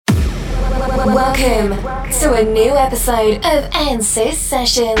Welcome to a new episode of NSYS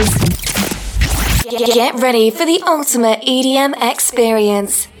Sessions. Get ready for the ultimate EDM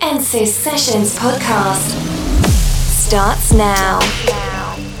experience. NSYS Sessions podcast starts now.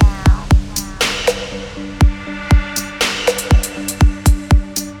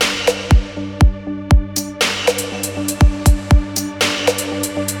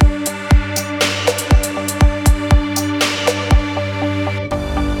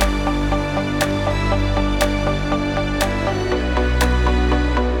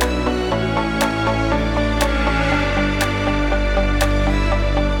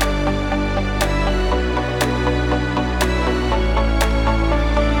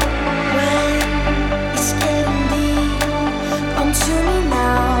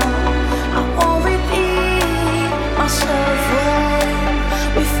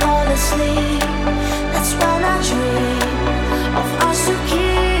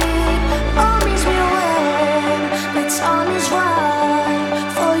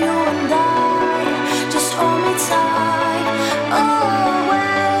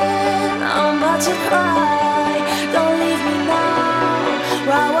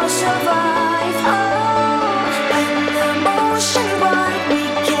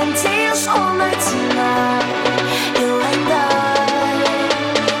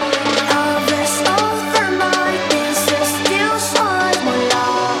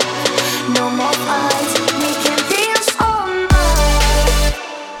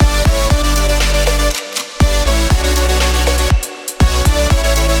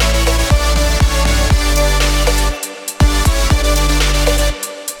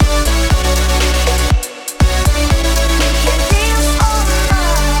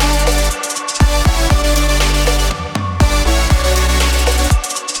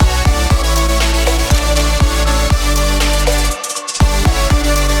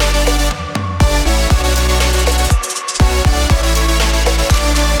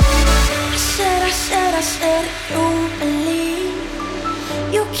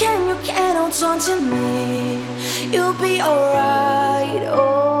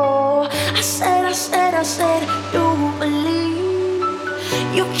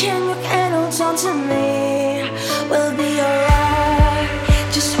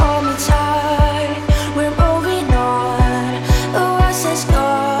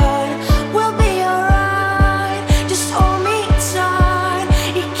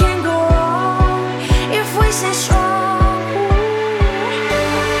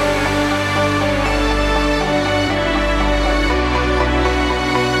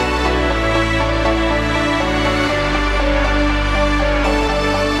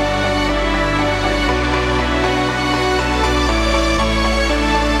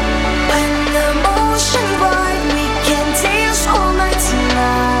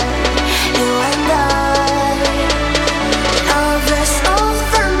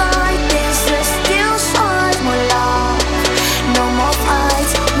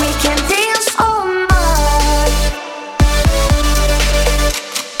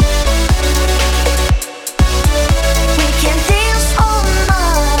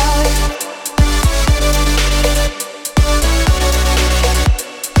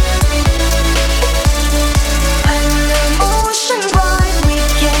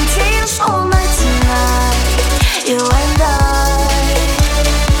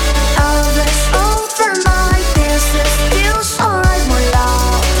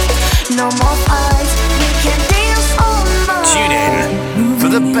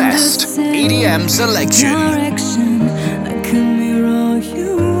 EDM selection. Like a mirror,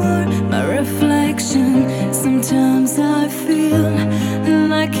 you are my reflection. Sometimes I feel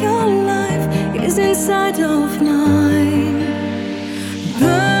like your life is inside of mine.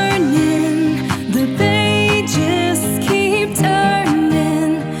 Burning, the pages keep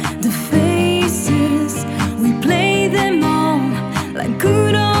turning. The faces, we play them all like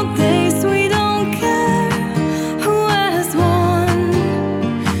good old days. We don't care who has won.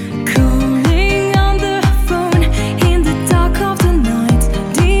 Calling on the phone in the dark of the night,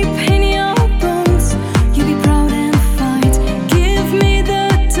 deep in your bones. You be proud and fight. Give me the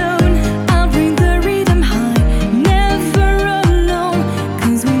tone, I'll bring the rhythm high. Never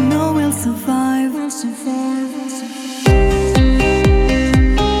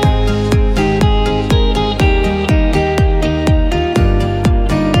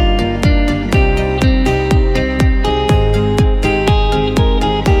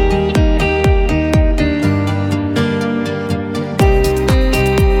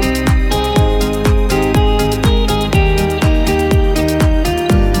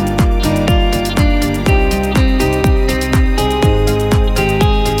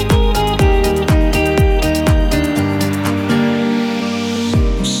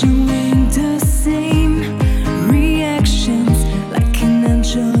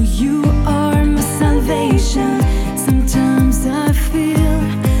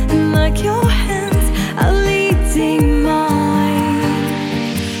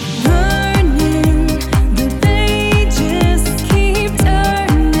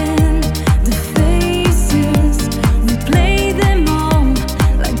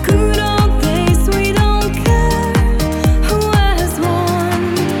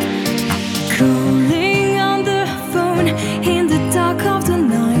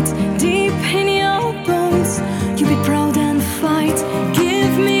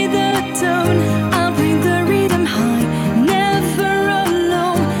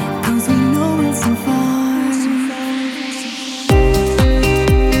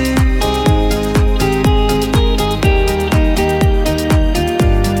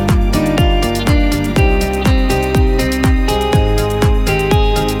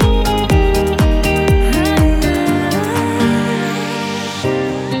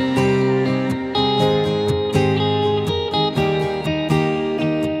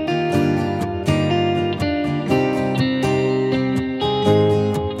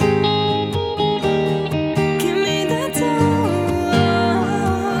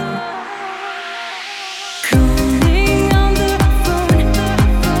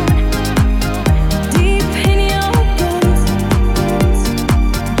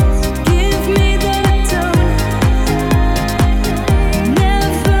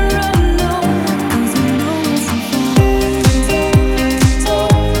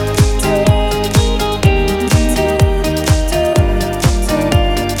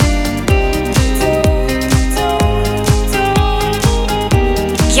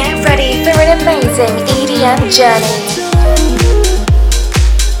journey.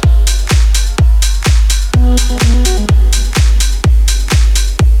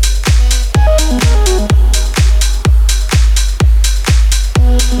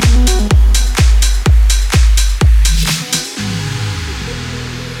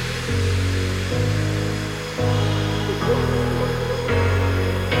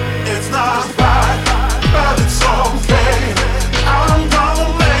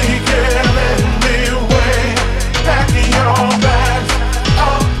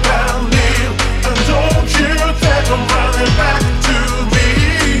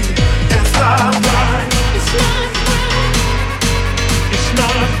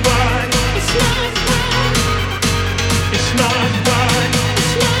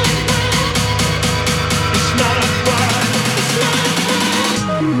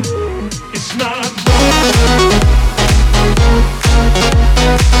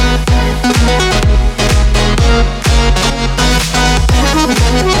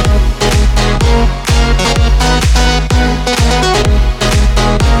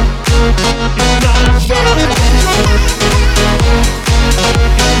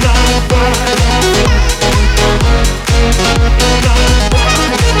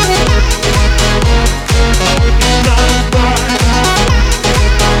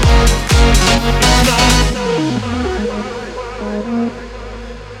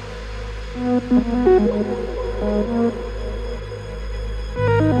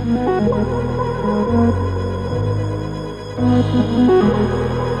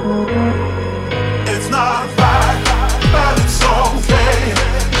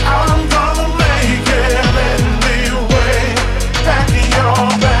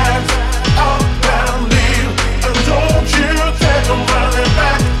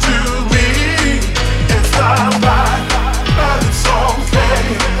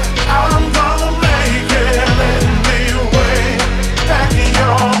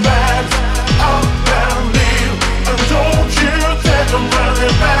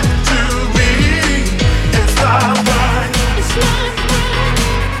 Back to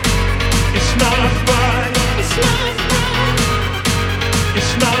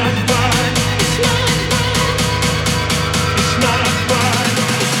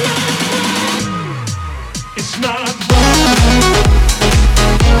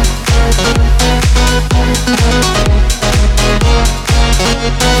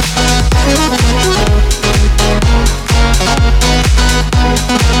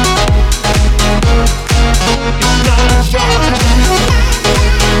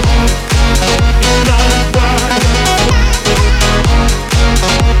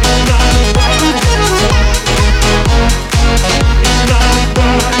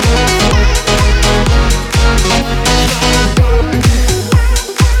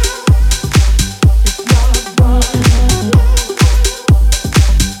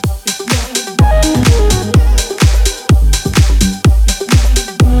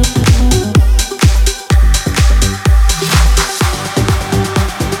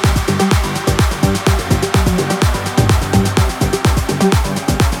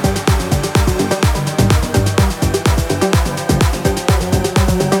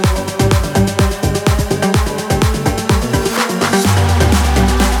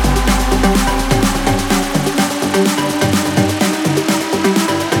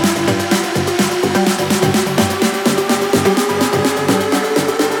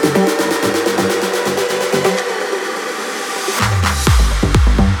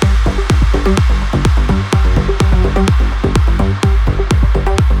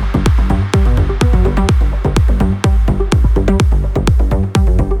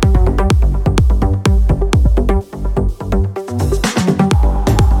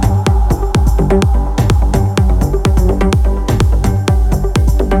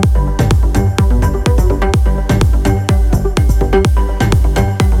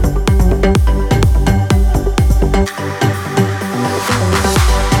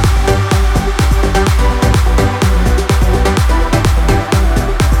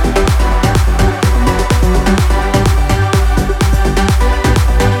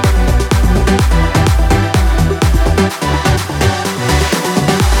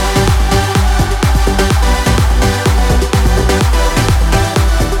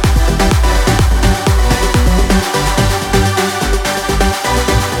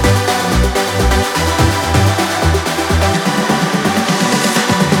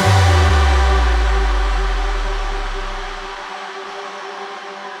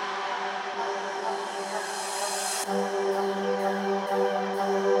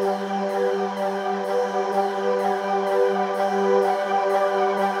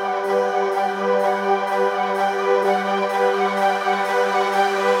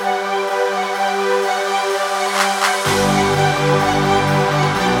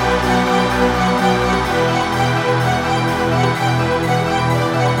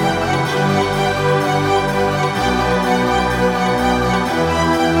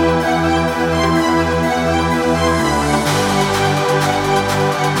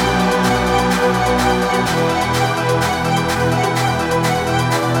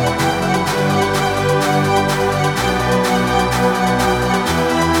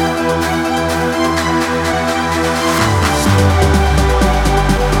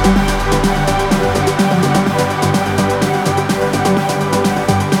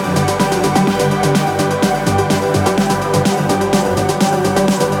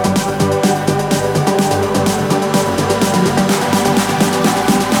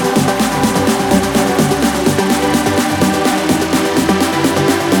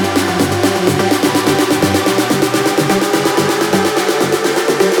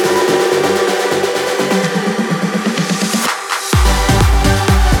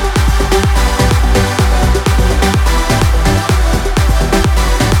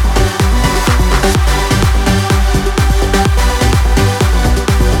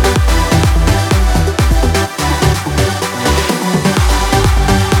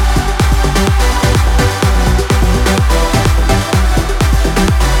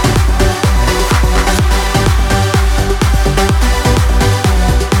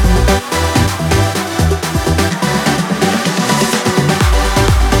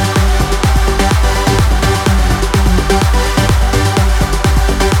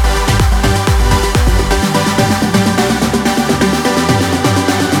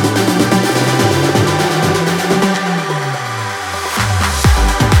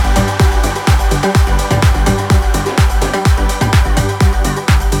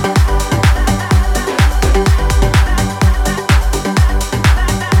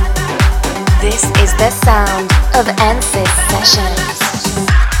This is the sound of Ansys Sessions.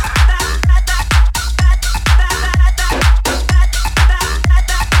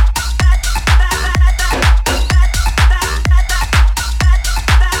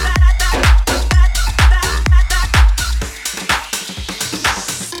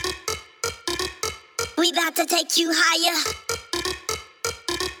 We about to take you higher.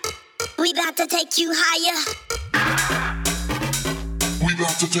 We about to take you higher. We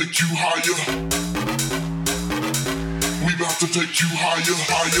about to take you higher. We about to take you higher,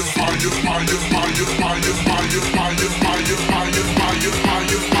 higher, higher, higher, higher, higher, higher, higher, higher, higher, higher, higher,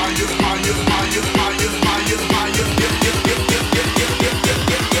 higher, higher, higher, higher, higher, higher.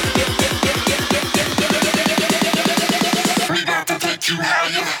 We about to take you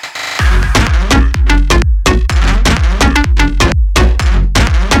higher.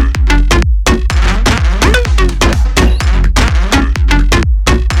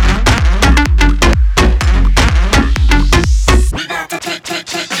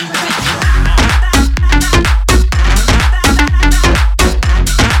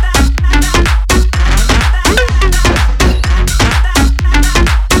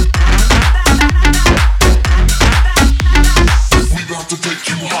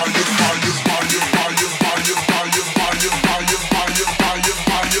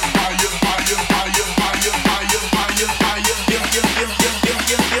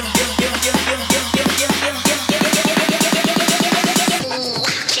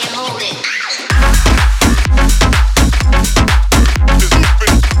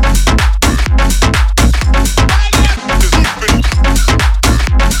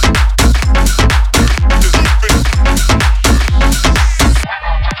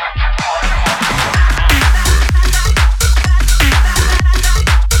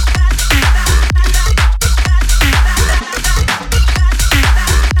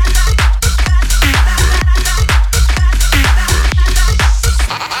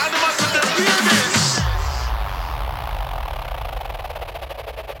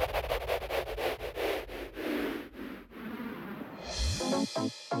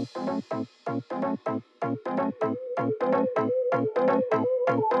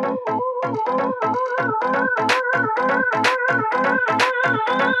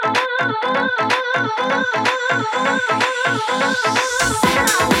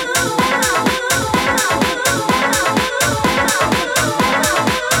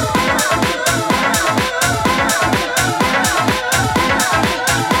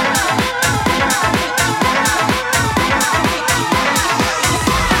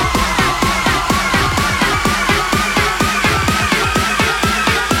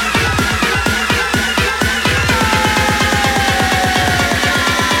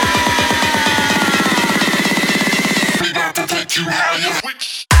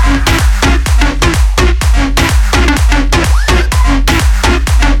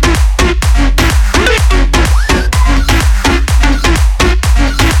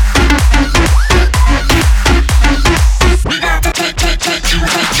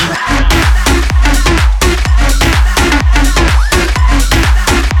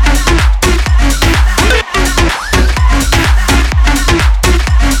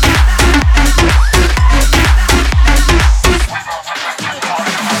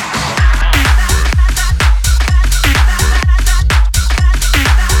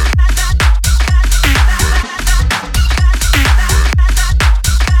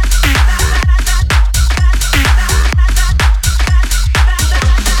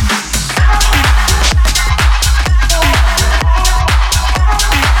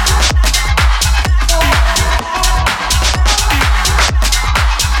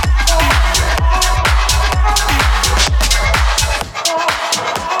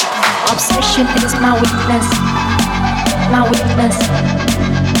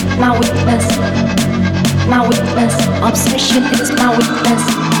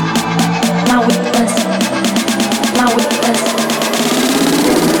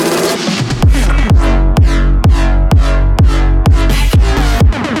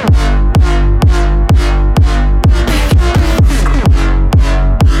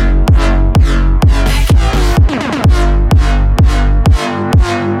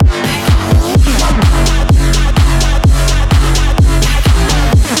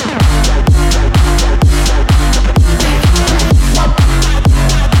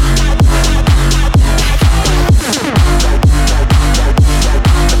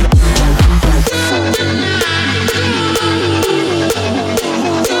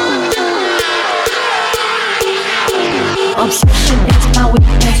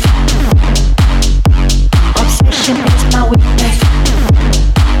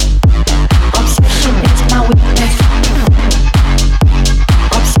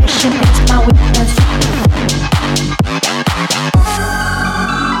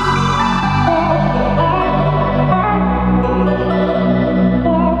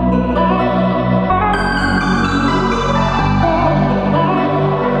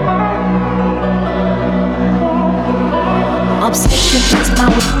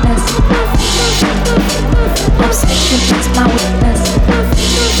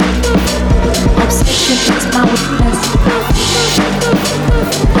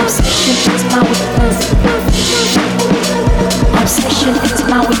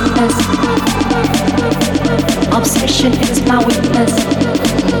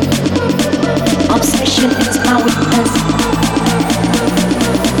 Obsession is my weakness.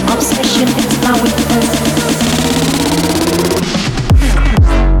 Obsession is my weakness.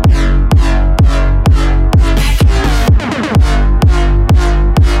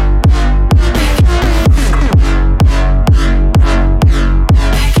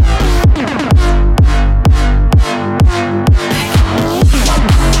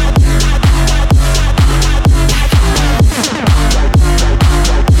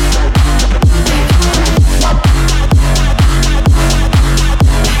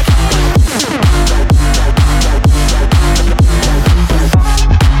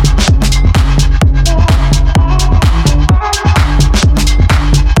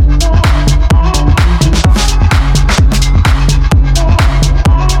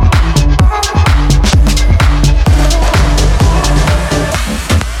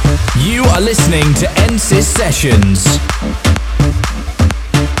 Listening to NSYS Sessions.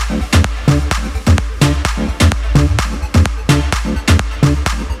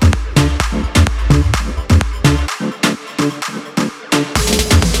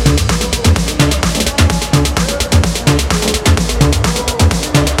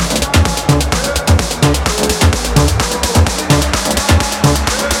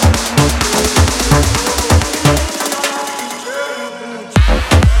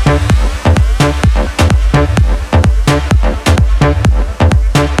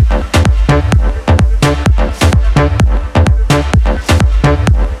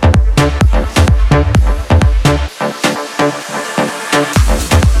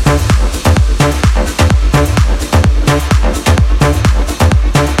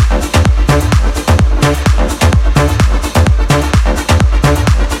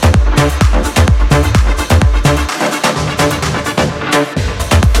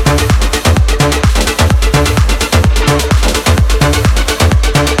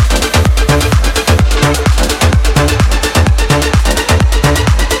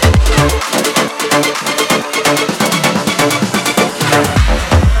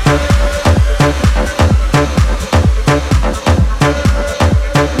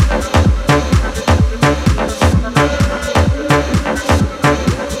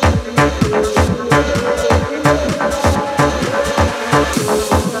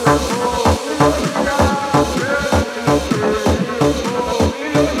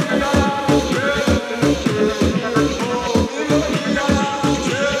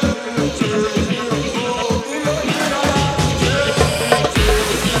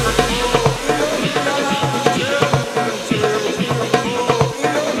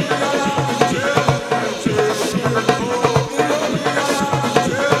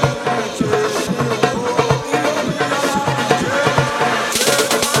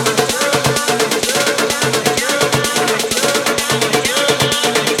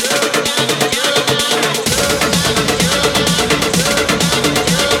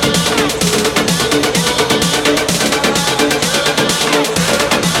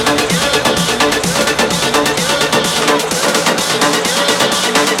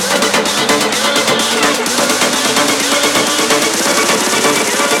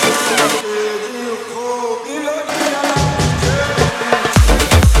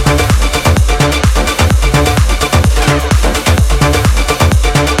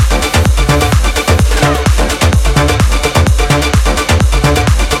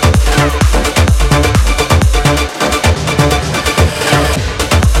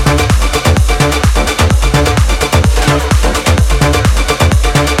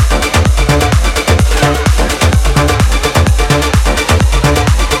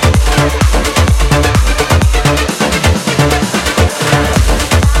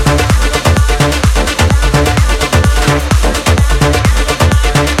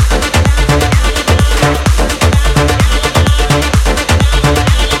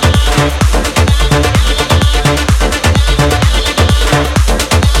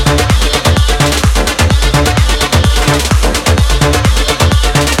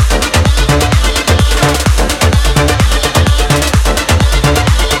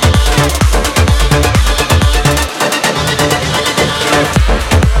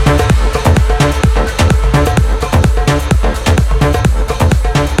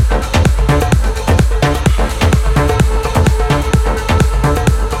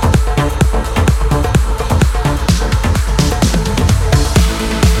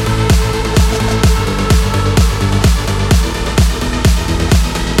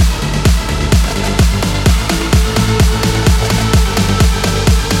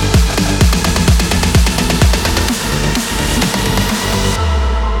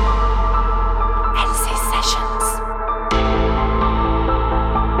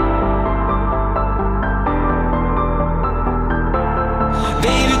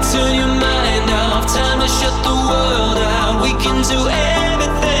 talking to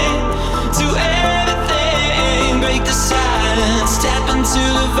everything, to everything. Break the silence, tap into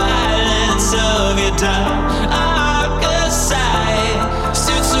the violence of your dark side.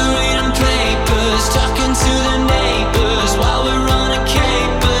 Suits are reading papers, talking to the neighbors while we're running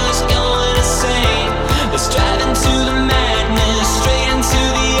capers, going insane. Let's drive into the madness, straight into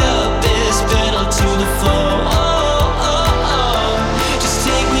the abyss, pedal to the floor. Just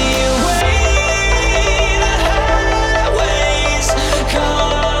take me away, the highways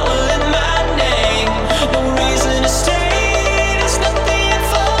calling my name. No reason to stay, there's nothing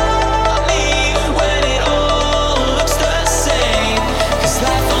for me when it all looks the same. 'Cause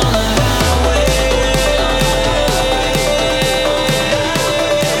life on the highway,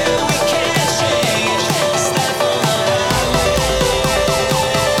 we can't change. 'Cause life on the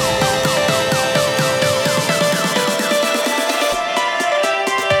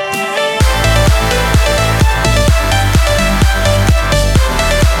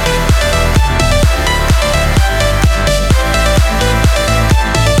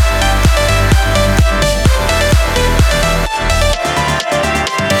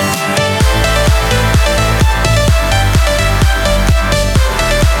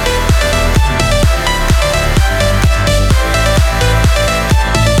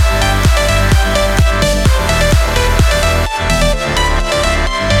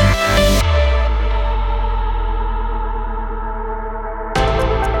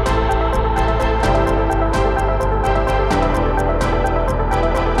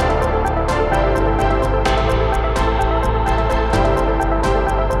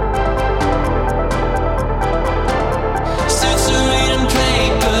suits are reading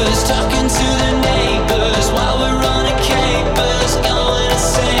papers, talking to the neighbors while we're running capers, going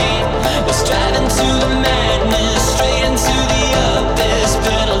insane. Let's drive into the madness, straight into the abyss,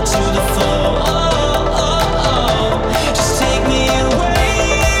 pedal to the floor. Just take me away,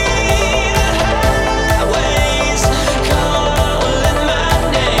 the highways calling my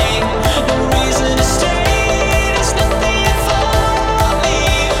name. No reason to stay, there's nothing for me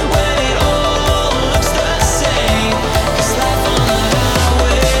when it all looks the same. 'Cause life on the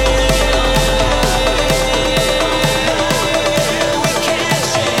highway, we can't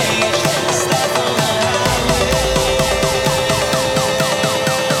change. 'Cause life on the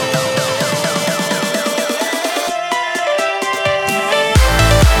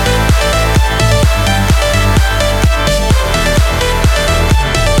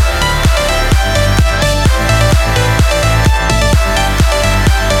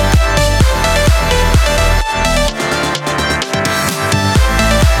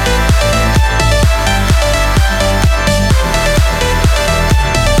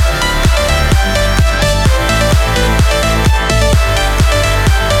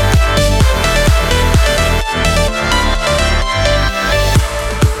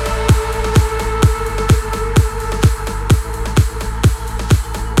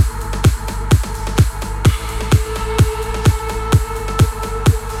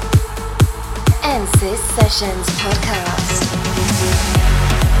Ansys Sessions Podcast.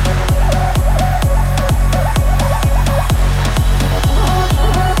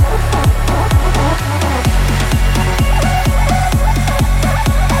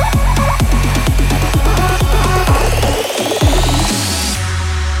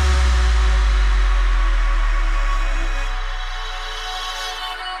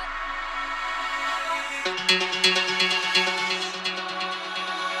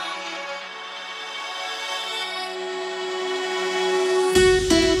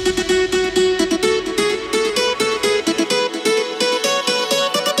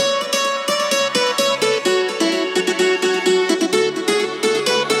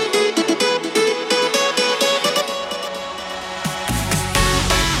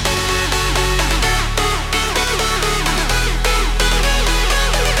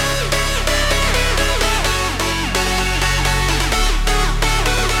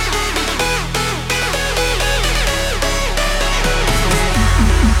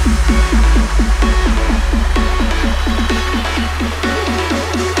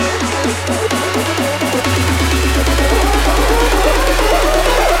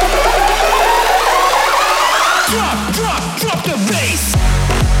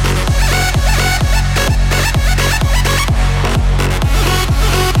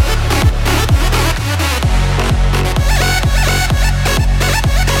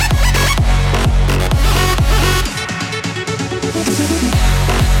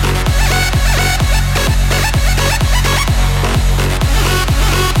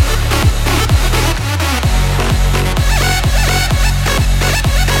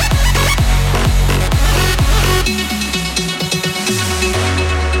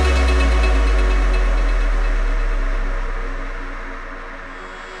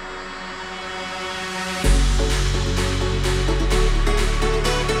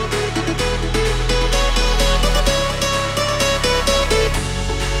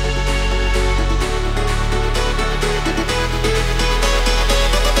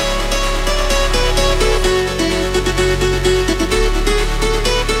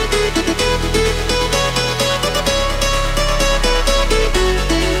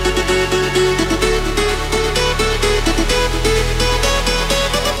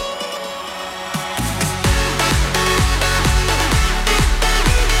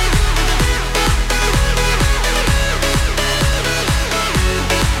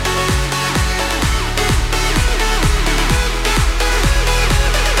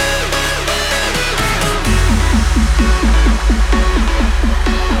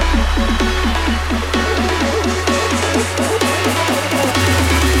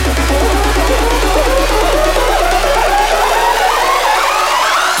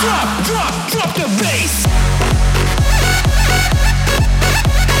 Drop the bass.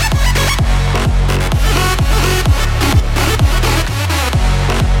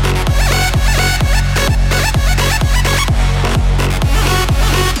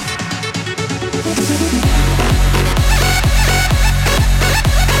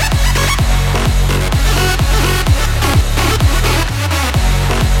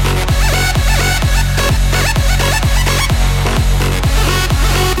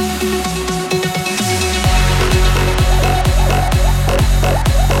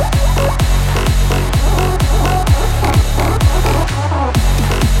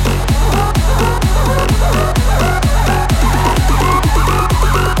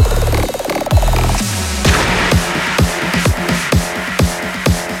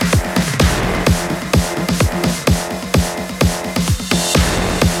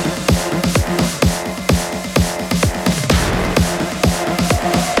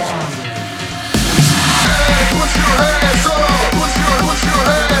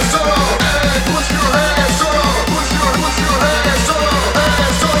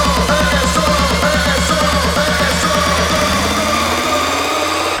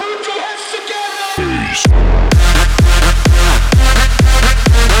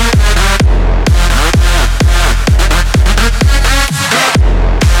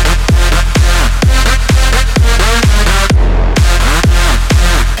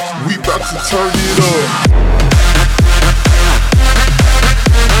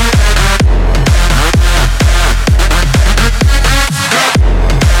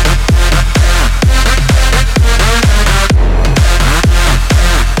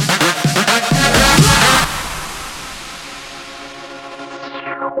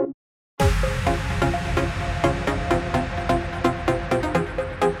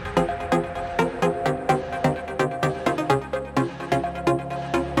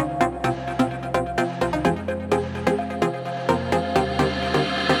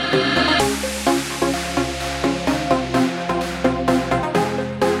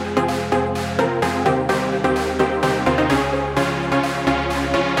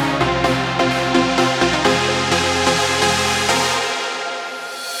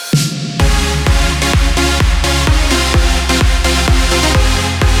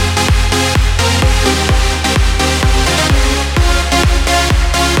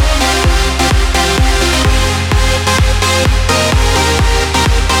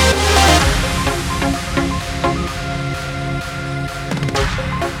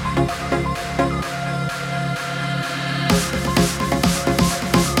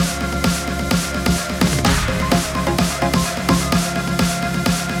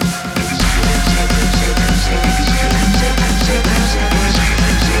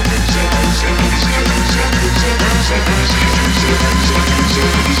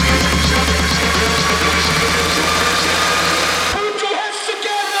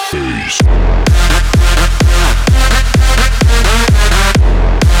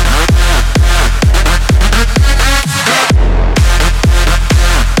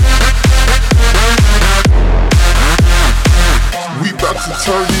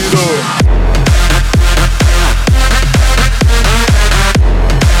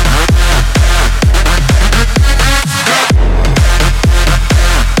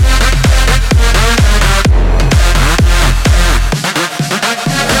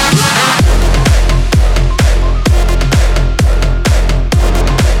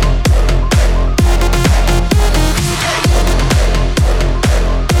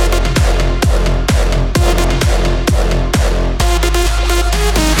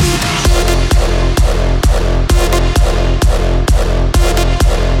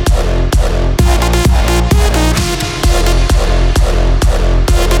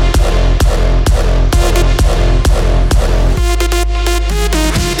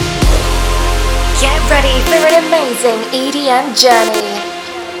 EDM journey.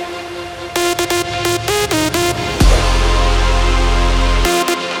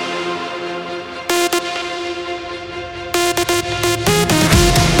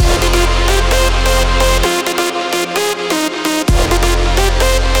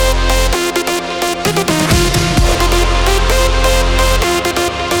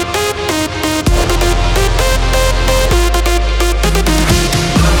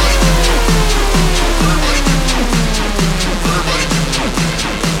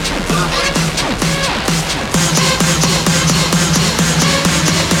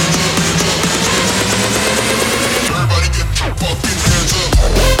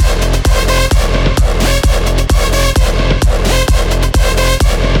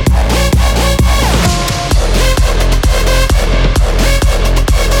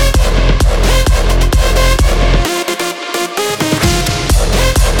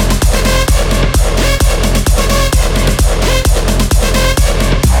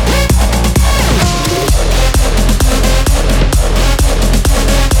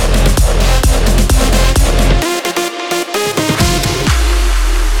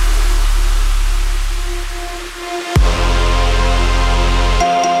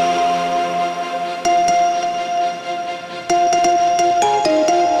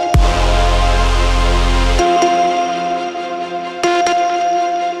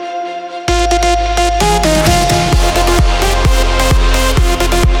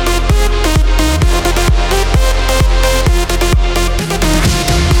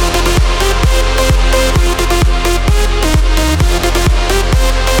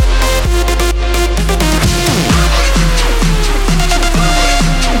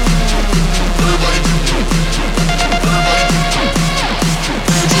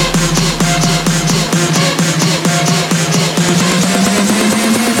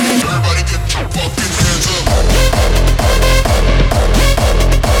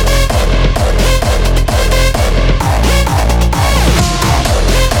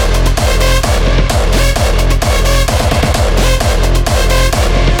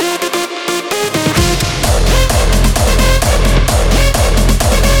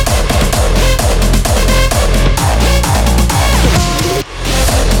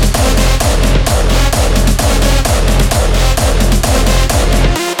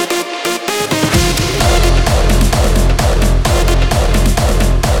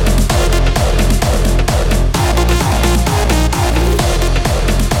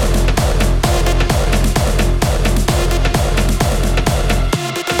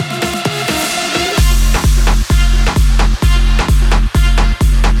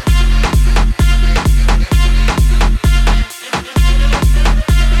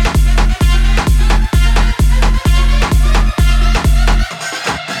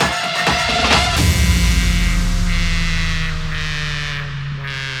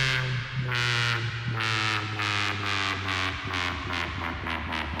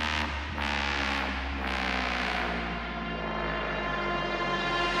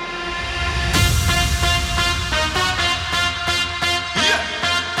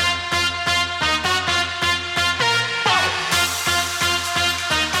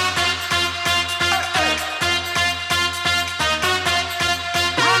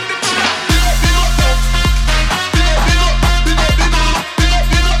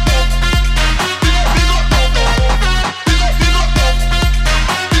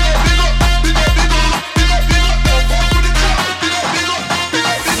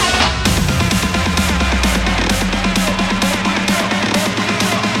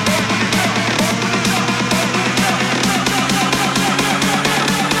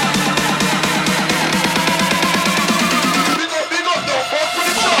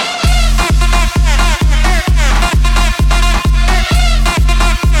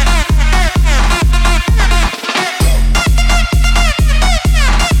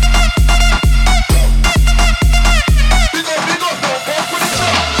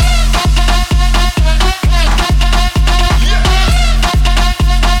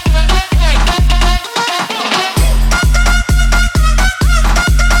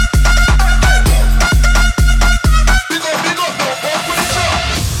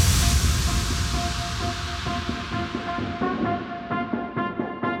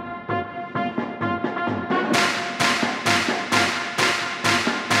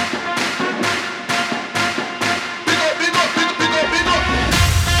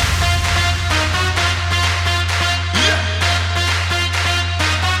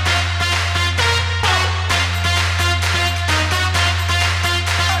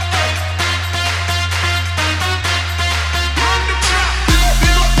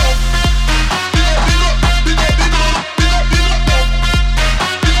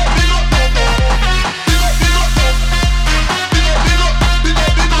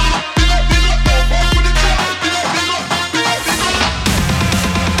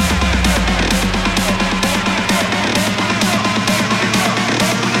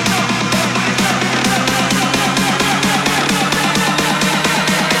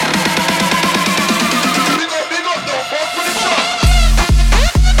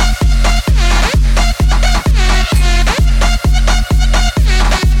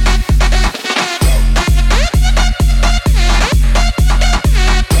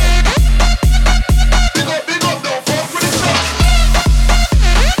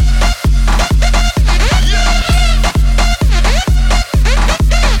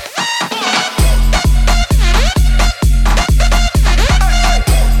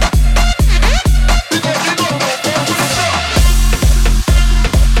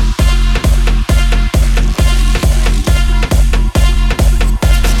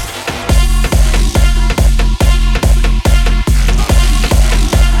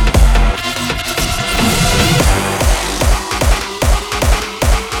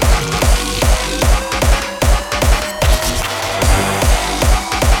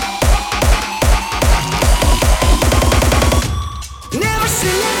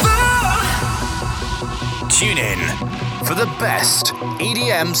 Tune in for the best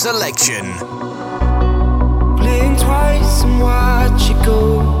EDM selection. Blink twice and watch it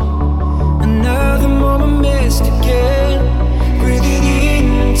go. Another moment missed again. Breathing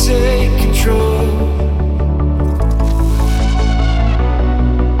in and take control.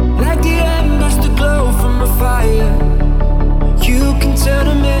 Like the embers that glow from a fire, you can turn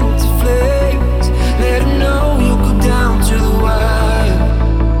them into flames. Let them know you'll go down to the wire.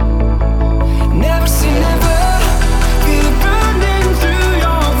 Never say never. Feel it burning through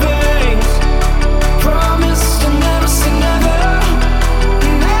your veins. Promise to never say never.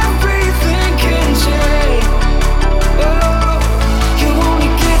 And everything can change. Oh, you only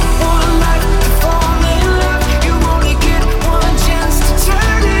get one life to fall in love. You only get one chance to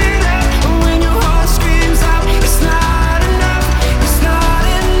turn it up. And when your heart screams out, it's not enough. It's not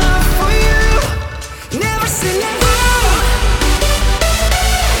enough for you. Never say never.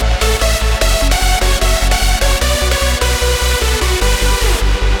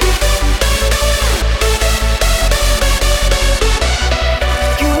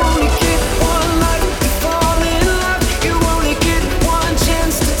 You only get one life to fall in love. You only get one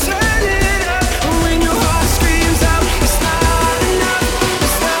chance to turn it up. And when your heart screams out, it's not enough.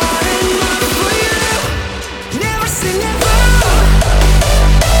 It's not enough for you. Never say never.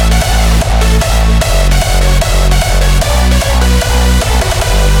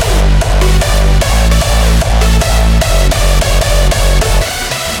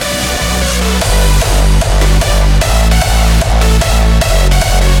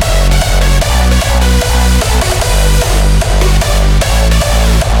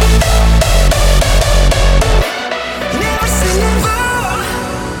 Never say never.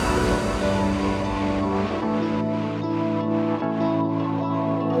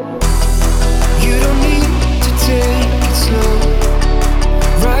 You don't need to take it slow.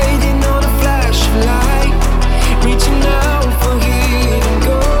 Riding on a flash of light, reaching out for healing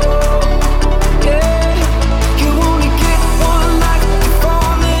go. Yeah, you only get one life to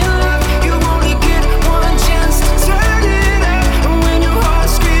fall in love. You only get one chance to turn it up. And when your heart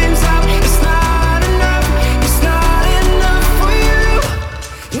screams out, it's not enough. It's not enough for you.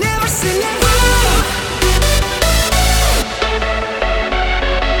 Never say never.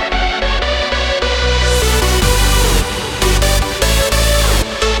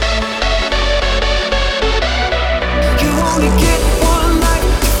 You only get one life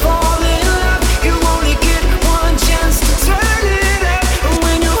to fall in love. You only get one chance to turn it up. And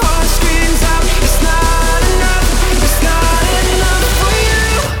when your heart screams out, it's not enough. It's not enough for you.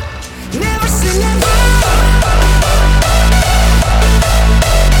 Never say never.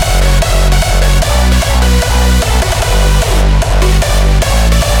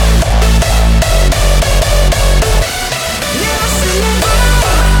 Never say never.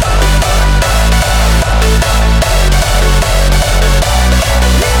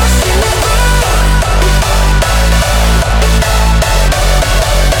 Never say never.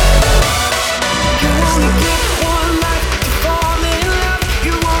 You only get one life to fall in love.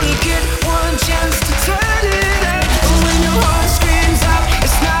 You only get one chance to turn it up. And when your heart screams out,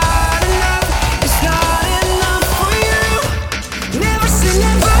 it's not enough. It's not enough for you. Never say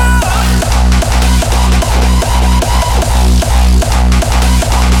never.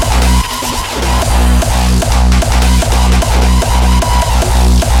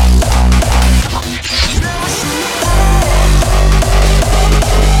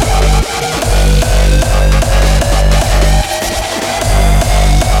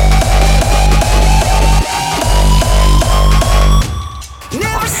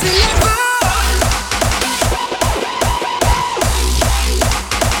 Never say never.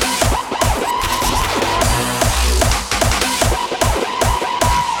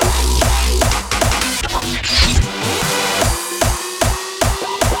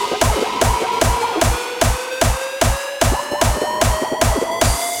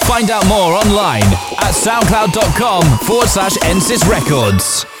 Find out more online at soundcloud.com/NSYS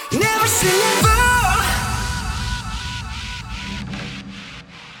Records. Never say never.